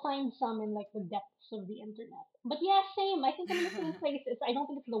 We'll find some in like the depths of the internet. But yeah, same. I think I'm in the same place. I don't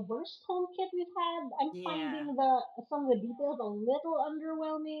think it's the worst home kit we've had. I'm Yeah. finding some of the details a little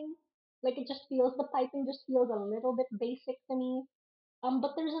underwhelming. Like it just feels the piping just feels a little bit basic to me.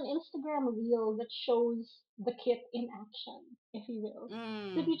 But there's an Instagram reel that shows the kit in action, if you will.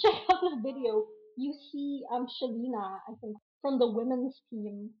 So if Mm. you check out this video, you see Shalina, I think, from the women's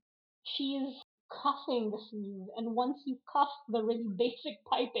team. She's cuffing the sleeve, and once you cuff the really basic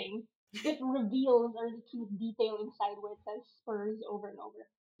piping, it reveals a really cute detail inside where it says Spurs over and over.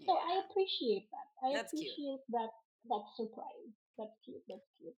 So I Yeah. appreciate that. I That's cute. appreciate that surprise. That's cute. That's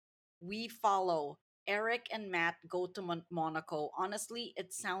cute. We follow Eric and Matt go to Monaco. Honestly,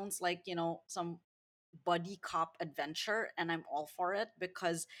 it sounds like, some buddy cop adventure, and I'm all for it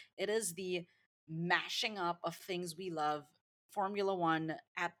because it is the mashing up of things we love. Formula One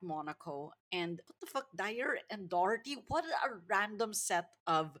at Monaco. And what the fuck, Dyer and Doherty? What a random set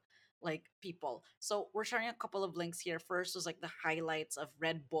of like people. So we're sharing a couple of links here. First was like the highlights of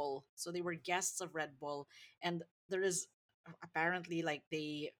Red Bull. So they were guests of Red Bull, and there is apparently like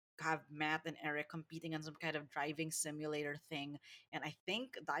they have Matt and Eric competing on some kind of driving simulator thing, and I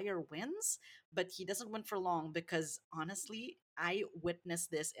think Dyer wins, but he doesn't win for long because honestly, I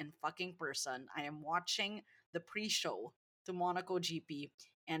witnessed this in fucking person. I am watching the pre-show to Monaco GP,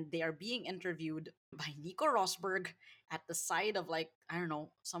 and they are being interviewed by Nico Rosberg at the side of like I don't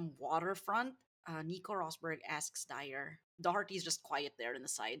know some waterfront. Nico Rosberg asks Dyer. Doherty's just quiet there in the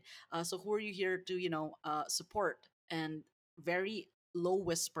side. So who are you here to support? And very low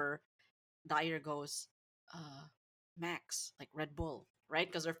whisper, Dyer goes, Max, like Red Bull, right?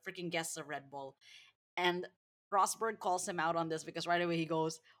 Because they're freaking guests of Red Bull. And Rosberg calls him out on this because right away he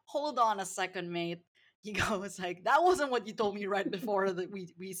goes, hold on a second, mate. he goes like, "That wasn't what you told me right before that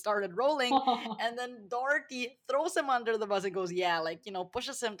we started rolling." And then Dorothy throws him under the bus and goes, "Yeah," like,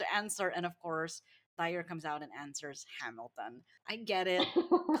 pushes him to answer. And of course, Dyer comes out and answers Hamilton. I get it,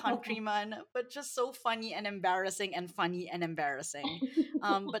 countryman, but just so funny and embarrassing, and funny and embarrassing.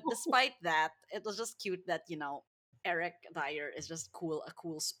 But despite that, it was just cute that, Eric Dyer is just cool, a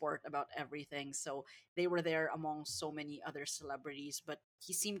cool sport about everything. So they were there among so many other celebrities, but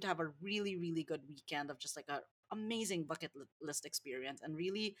he seemed to have a really, really good weekend of just like a amazing list experience. And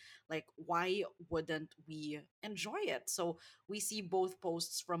really, like, why wouldn't we enjoy it? So we see both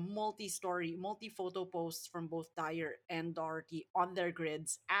posts from multi-photo posts from both Dyer and Doherty on their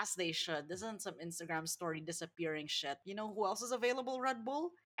grids, as they should. This isn't some Instagram story disappearing shit. You know who else is available, Red Bull?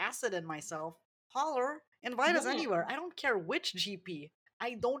 Acid and myself. Holler, invite us Yeah, anywhere. I don't care which GP.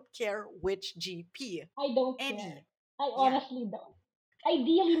 I don't care which GP. I don't care. Any. I Yeah. honestly don't.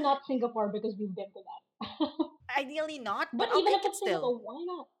 Ideally, not Singapore because we've been to that. Ideally not, But but I'll even take if it it's still. Singapore, why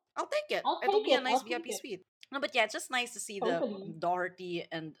not? I'll take it. I'll It'll take be a it. nice I'll take VIP it. suite. No, but yeah, it's just nice to see the Totally. Doherty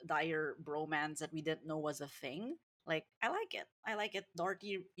and Dyer bromance that we didn't know was a thing. Like, I like it. I like it.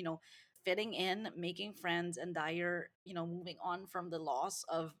 Doherty, fitting in, making friends, and Dyer, moving on from the loss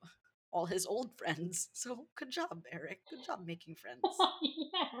of all his old friends. So good job, Eric. Good job making friends.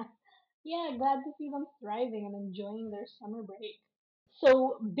 Yeah. Yeah, glad to see them thriving and enjoying their summer break.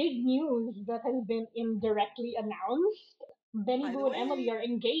 So, big news that has been indirectly announced. Benny By the Boo and Emily way, are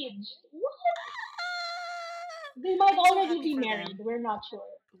engaged. What? ah, They might I'm so already happy be for married. them. We're not sure.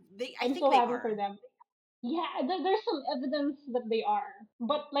 I I'm think so they happy for are. them. Yeah, there's some evidence that they are.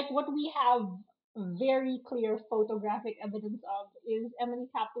 But like what we have very clear photographic evidence of is Emily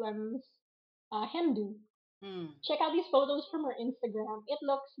Kaplan's Hindu. Hmm. Check out these photos from her Instagram. This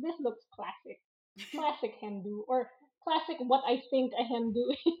looks classic. Classic Hindu. Or classic what I think a Hindu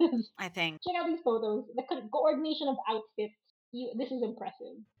is. I think. Check out these photos. The coordination of outfits. This is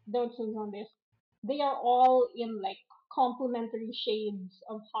impressive. Don't snooze on this. They are all in like complementary shades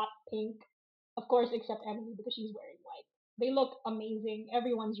of hot pink. Of course, except Emily because she's wearing white. They look amazing.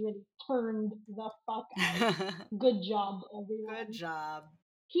 Everyone's really turned the fuck out. Good job, Good everyone. job.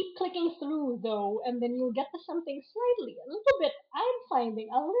 Keep clicking through though, and then you'll get to something slightly, a little bit, I'm finding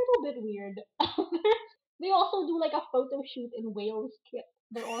a little bit weird. They also do like a photo shoot in Wales kit.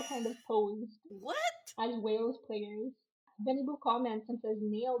 They're all kind of posed What? as Wales players. Benny Boo comments and says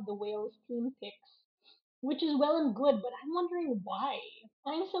nailed the Wales team picks, which is well and good, but I'm wondering why.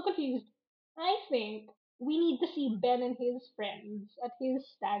 I'm so confused. I think we need to see Ben and his friends at his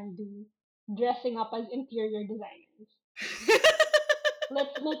stag do dressing up as interior designers.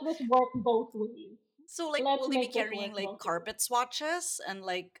 Let's make this work both ways. So, like, Let's will they be make this carrying work like both ways. carpet swatches and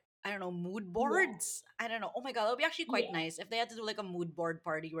like, I don't know, mood Yeah, boards? I don't know. Oh my god, that would be actually quite yeah, nice if they had to do like a mood board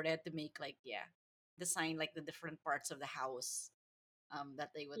party where they had to make like, yeah, design like the different parts of the house that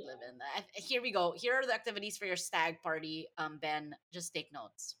they would live yeah. in. Here we go. Here are the activities for your stag party. Ben, just take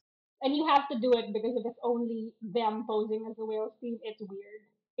notes. And you have to do it because if it's only them posing as the whale team, it's weird.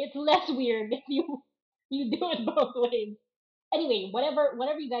 It's less weird if you do it both ways. Anyway,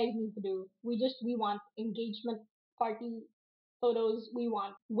 whatever you guys need to do, we want engagement party photos, we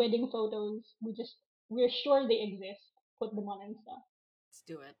want wedding photos. We're sure they exist. Put them on Insta. Let's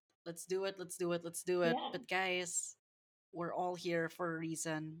do it. Let's do it. Let's do it. Let's do it. Yeah. But guys, we're all here for a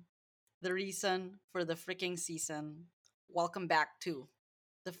reason. The reason for the freaking season. Welcome back to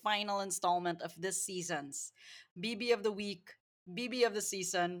the final installment of this season's BB of the week, BB of the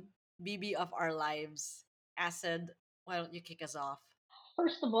season, BB of our lives. Acid, why don't you kick us off?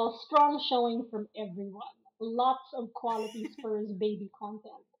 First of all, strong showing from everyone. Lots of quality Spurs baby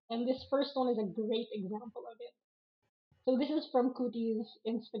content. And this first one is a great example of it. So this is from Cootie's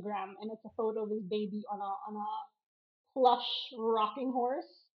Instagram, and it's a photo of his baby on a plush rocking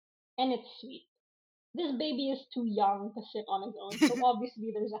horse, and it's sweet. This baby is too young to sit on his own, so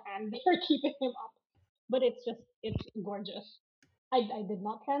obviously there's a hand there keeping him up. But it's gorgeous. I did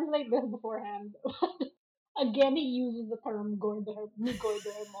not translate this beforehand. Again, he uses the term mi gordo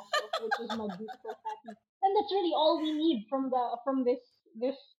hermoso, which is my beautiful fatty. And that's really all we need from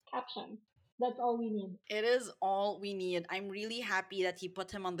this caption. That's all we need. It is all we need. I'm really happy that he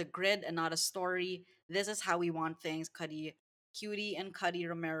put him on the grid and not a story. This is how we want things, Cuddy. Cutie and Cuddy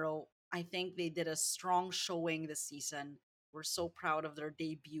Romero, I think they did a strong showing this season. We're so proud of their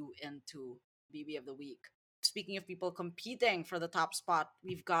debut into BB of the Week. speaking of people competing for the top spot,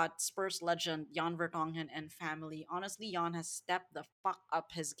 we've got Spurs legend Jan Vertonghen and family. Honestly, Jan has stepped the fuck up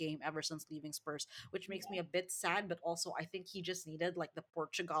his game ever since leaving Spurs, which makes me Yeah. a bit sad, but also I think he just needed like the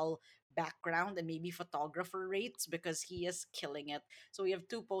Portugal background and maybe photographer rates because he is killing it. So we have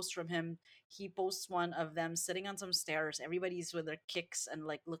two posts from him. He posts one of them sitting on some stairs. Everybody's with their kicks and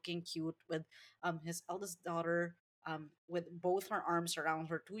like looking cute with his eldest daughter with both her arms around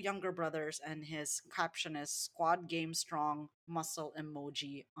her two younger brothers, and his caption is "Squad game strong, muscle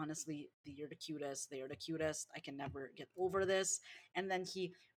emoji." Honestly, they are the cutest. They are the cutest. I can never get over this. And then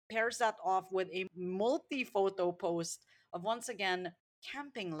he pairs that off with a multi-photo post of once again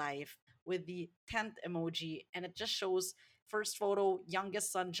camping life with the tent emoji, and it just shows first photo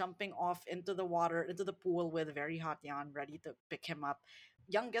youngest son jumping off into the water into the pool with very hot Yan ready to pick him up,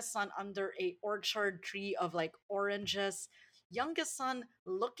 youngest son under a orchard tree of like oranges, youngest son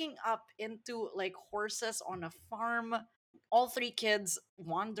looking up into like horses on a farm, all three kids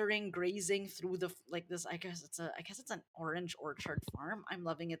wandering grazing through the like this, I guess it's an orange orchard farm. I'm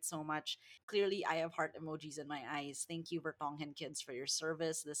loving it so much. Clearly I have heart emojis in my eyes. Thank you Vertonghen kids for your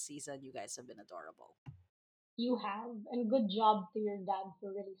service this season. You guys have been adorable. You have, and good job to your dad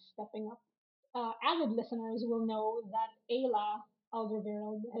for really stepping up. Avid listeners will know that Ayla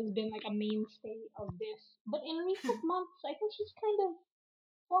Alderweireld has been like a mainstay of this, but in recent months, I think she's kind of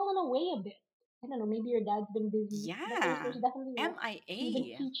fallen away a bit. I don't know, maybe your dad's been busy, but there's Yeah, definitely less even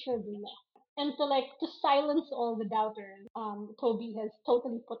MIA. featured left. And to silence all the doubters, Toby has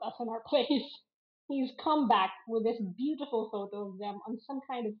totally put us in our place. He's come back with this beautiful photo of them on some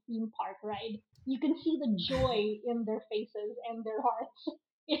kind of theme park ride. You can see the joy in their faces and their hearts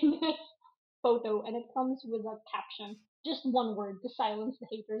in this photo, and it comes with a caption, just one word to silence the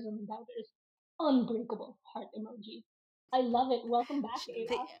haters and the doubters. Unbreakable heart emoji. I love it. Welcome back, They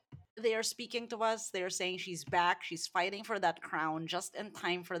Ayla. they are speaking to us. They're saying she's back. She's fighting for that crown just in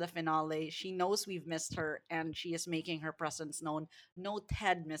time for the finale. She knows we've missed her, and she is making her presence known. No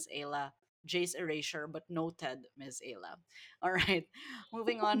Ted, Miss Ayla. Jace erasure, but no Ted, Miss Ayla. All right,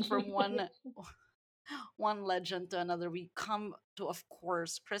 moving on from one legend to another, we come to, of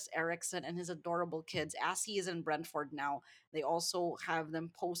course, Chris Erickson and his adorable kids. As he is in Brentford now, they also have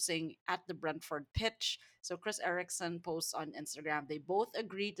them posing at the Brentford pitch. So Chris Erickson posts on Instagram. They both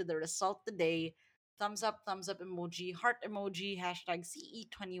agree to the result today. Thumbs up emoji, heart emoji, hashtag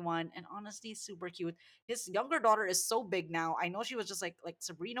CE21, and honestly, super cute. His younger daughter is so big now. I know she was just like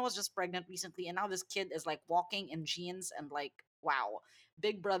Sabrina was just pregnant recently, and now this kid is like walking in jeans and like wow.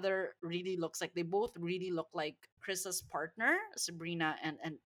 Big Brother really looks like they both really look like Chris's partner, Sabrina, and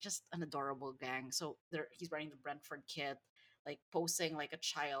just an adorable gang. So he's wearing the Brentford kit, like posing like a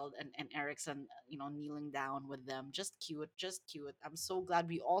child, and Erickson, kneeling down with them. Just cute, just cute. I'm so glad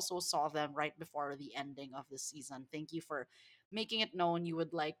we also saw them right before the ending of the season. Thank you for making it known you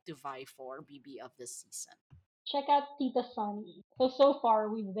would like to vie for BB of this season. Check out Tita Sunny. So far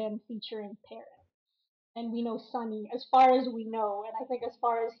we've been featuring parents. And we know Sunny, as far as we know, and I think as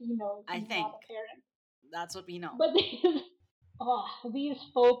far as he knows, I he's not think a parent. that's what we know. But these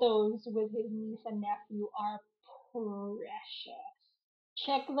photos with his niece and nephew are precious.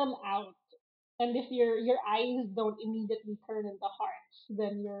 Check them out. And if your eyes don't immediately turn into hearts,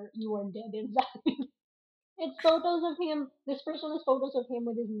 then you are dead inside. It's photos of him. This person is photos of him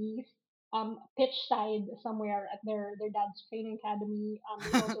with his niece, pitch side somewhere at their dad's training academy.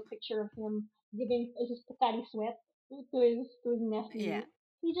 There's also a picture of him giving his patati sweat to his Yeah. nephew.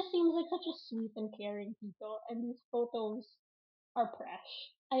 He just seems like such a sweet and caring people, and these photos are fresh.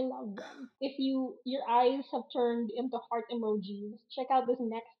 I love them. If your eyes have turned into heart emojis, check out this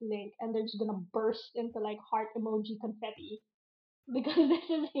next link, and they're just gonna burst into like heart emoji confetti because this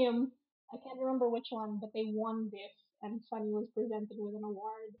is him. I can't remember which one, but they won this, and Sunny was presented with an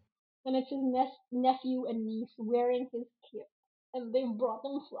award. And it's his nephew and niece wearing his kit, and they brought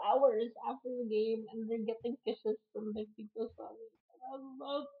him flowers after the game, and they're getting kisses from their Tito Sunny. That's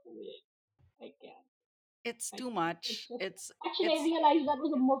so sweet. I can't. It's I too can't. It's much. just actually I It's realized that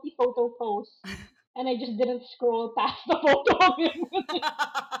was a multi-photo post, and I just didn't scroll past the photo of him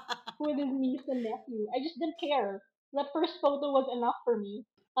with his niece and nephew. I just didn't care. That first photo was enough for me.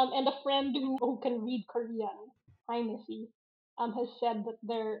 And a friend who can read Korean, hi Missy, has said that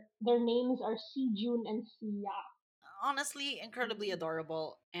their names are Si Jun and Sia. honestly incredibly Mm,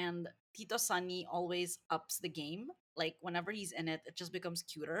 adorable, and Tito Sunny always ups the game. Like whenever he's in it just becomes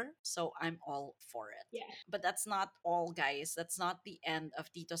cuter, so I'm all for it. yes, But that's not all, guys. That's not the end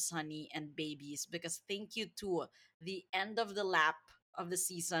of Tito Sunny and babies, because thank you to the end of the lap of the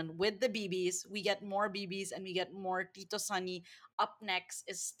season with the BBs. We get more BBs and we get more Tito Sunny. Up next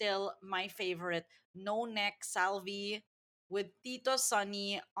is still my favorite, No Neck Salvi with Tito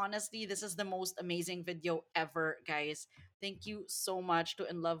Sunny. Honestly, this is the most amazing video ever, guys. Thank you so much to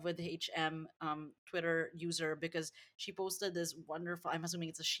In Love with HM Twitter user, because she posted this wonderful, I'm assuming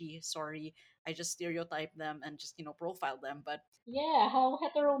it's a she, sorry. I just stereotyped them and just, profiled them. But Yeah, how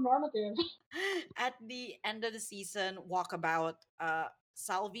heteronormative. at the end of the season, walkabout,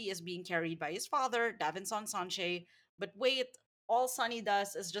 Salvi is being carried by his father, Davinson Sanche. But wait, all Sonny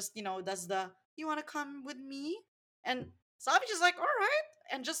does is just, does the, you want to come with me? And Salvi's just like, all right.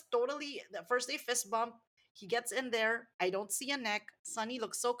 And just totally, the first day fist bump, he gets in there. I don't see a neck. Sonny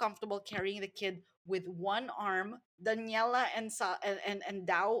looks so comfortable carrying the kid with one arm. Daniela and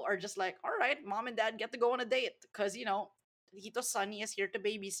Dao are just like, all right, mom and dad get to go on a date. Because, Tito Sunny is here to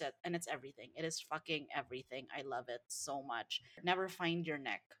babysit, and it's everything. It is fucking everything. I love it so much. Never find your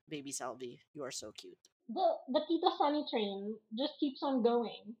neck, baby Salvi. You are so cute. The Tita Sunny train just keeps on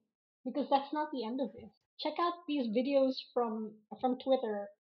going because that's not the end of it. Check out these videos from Twitter.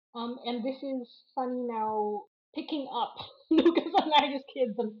 And this is Sunny now picking up Lucas Onario's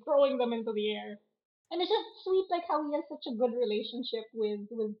kids and throwing them into the air. And it's just sweet like how he has such a good relationship with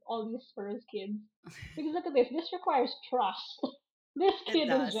all these Spurs kids. Because look at this, this requires trust. This It kid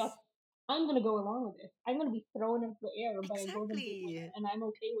is just does. I'm gonna go along with this. I'm gonna be thrown into the air by a golden big man, Exactly. and I'm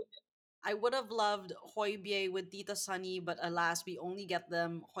okay with it. I would have loved Hoybie with Tita Sunny, but alas, we only get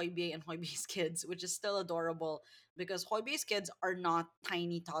them Hoybie and Hoybie's kids, which is still adorable because Hoybie's kids are not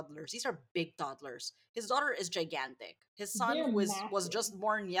tiny toddlers. These are big toddlers. His daughter is gigantic. His son, They're who was massive. just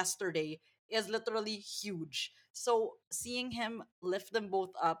born yesterday, is literally huge. So seeing him lift them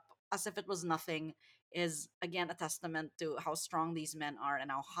both up as if it was nothing is again a testament to how strong these men are and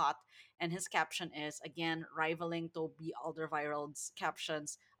how hot. And his caption is again rivaling Toby Alderweireld's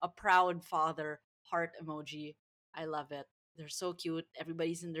captions, a proud father, heart emoji. I love it. They're so cute.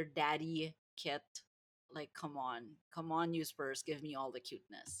 Everybody's in their daddy kit. Like, come on, you Spurs, give me all the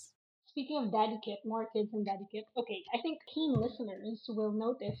cuteness. Speaking of Daddy Kit, more kids and Daddy Kit. Okay, I think keen listeners will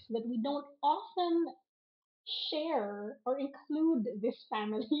notice that we don't often share or include this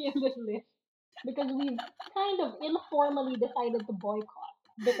family in this list because we've kind of informally decided to boycott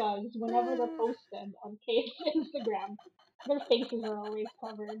because whenever they're posted on Kate's Instagram, their faces are always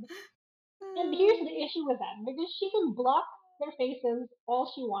covered. And here's the issue with that because she can block their faces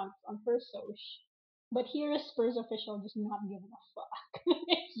all she wants on First Soch, but here is Spurs official just not giving a fuck.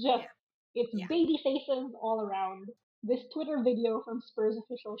 It's just Yeah, it's yeah. baby faces all around. This Twitter video from Spurs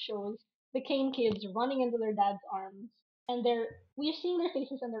official shows the Kane kids running into their dad's arms, and we've seen their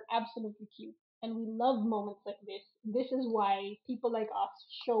faces and they're absolutely cute. And we love moments like this. This is why people like us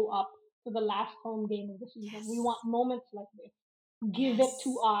show up to the last home game of the season. We want Yes. moments like this. Give it to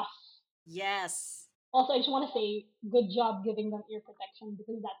Yes. us. Yes. Also, I just want to say, good job giving them ear protection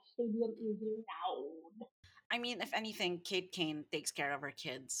because that stadium is loud. I mean, if anything, Kate Kane takes care of her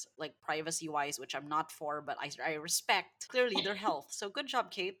kids, like privacy wise, which I'm not for, but I respect clearly their health. So good job,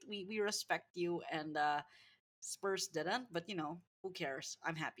 Kate. We respect you, and Spurs didn't, but who cares?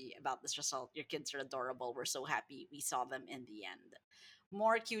 I'm happy about this result. Your kids are adorable. We're so happy we saw them in the end.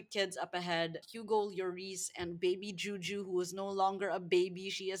 More cute kids up ahead. Hugo Lloris and baby Juju, who is no longer a baby.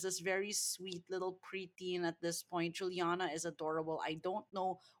 She is this very sweet little preteen at this point. Juliana is adorable. I don't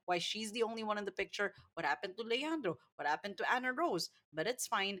know why she's the only one in the picture. What happened to Leandro? What happened to Anna Rose? But it's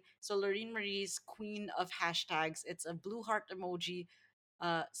fine. So Lorene Marie's queen of hashtags. It's a blue heart emoji,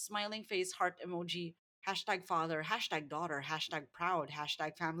 smiling face heart emoji, hashtag father, hashtag daughter, hashtag proud,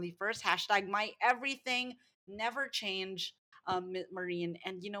 hashtag family first, hashtag my everything, never change, Marine.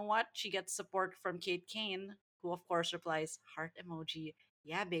 And you know what? She gets support from Kate Kane, who of course replies, heart emoji.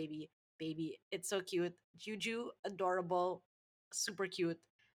 Yeah, baby, baby. It's so cute. Juju, adorable, super cute.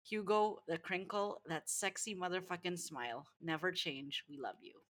 Hugo, the crinkle, that sexy motherfucking smile. Never change. We love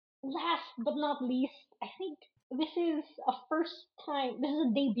you. Last but not least, I think this is a first time, this is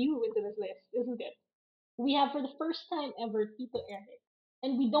a debut into this list, isn't it? We have for the first time ever Tito Eric.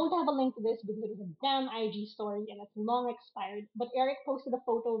 And we don't have a link to this because it was a damn IG story and it's long expired. But Eric posted a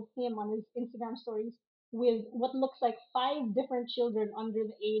photo of him on his Instagram stories with what looks like five different children under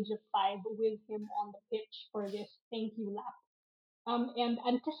the age of five with him on the pitch for this thank you lap. And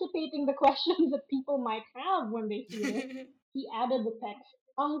anticipating the questions that people might have when they see this, he added the text,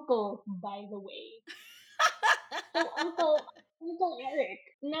 Uncle, by the way. So, Uncle Eric,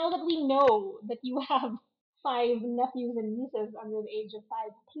 now that we know that you have five nephews and nieces under the age of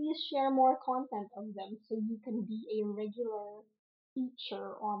five, please share more content of them so you can be a regular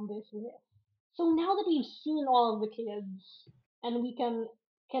feature on this list. So now that we've seen all of the kids, and we can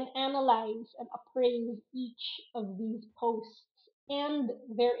analyze and appraise each of these posts and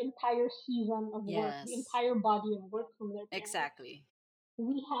their entire season of work, the Yes, entire body of work from their parents. exactly.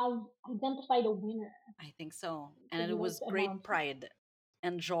 We have identified a winner. I think so. And Would it you like was to great announce it? pride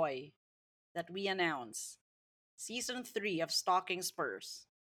and joy that we announce season 3 of Stalking Spurs,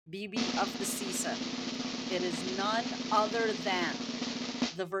 BB of the season. It is none other than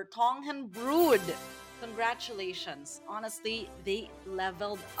the Vertonghen Brood. Congratulations. Honestly, they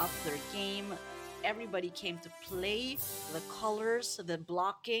leveled up their game. Everybody came to play. The colors, the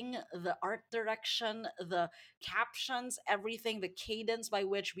blocking, the art direction, the captions, everything, the cadence by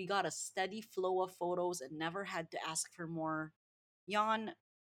which we got a steady flow of photos and never had to ask for more. Jan,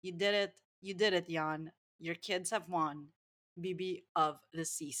 you did it. You did it, Jan. Your kids have won BB of the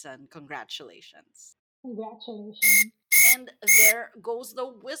season. Congratulations. Congratulations. And there goes the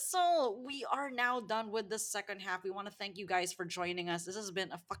whistle. We are now done with the second half. We want to thank you guys for joining us. This has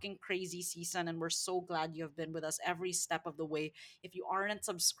been a fucking crazy season, and we're so glad you have been with us every step of the way. If you aren't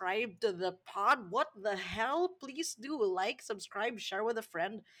subscribed to the pod, what the hell? Please do like, subscribe, share with a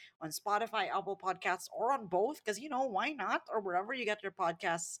friend on Spotify, Apple Podcasts, or on both, because why not? Or wherever you get your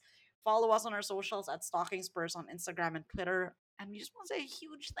podcasts. Follow us on our socials at Stalking Spurs on Instagram and Twitter. And we just want to say a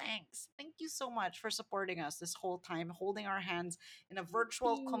huge thanks. Thank you so much for supporting us this whole time, holding our hands in a Thank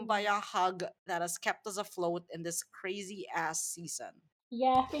virtual you. kumbaya hug that has kept us afloat in this crazy ass season.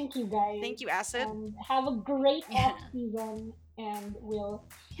 Yeah, thank you guys. Thank you, Acid. And have a great Yeah. off season. And we'll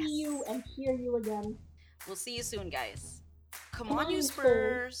see you Yes. and hear you again. We'll see you soon, guys. Come Come on, on, you you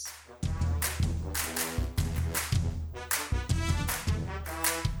Spurs. Spurs.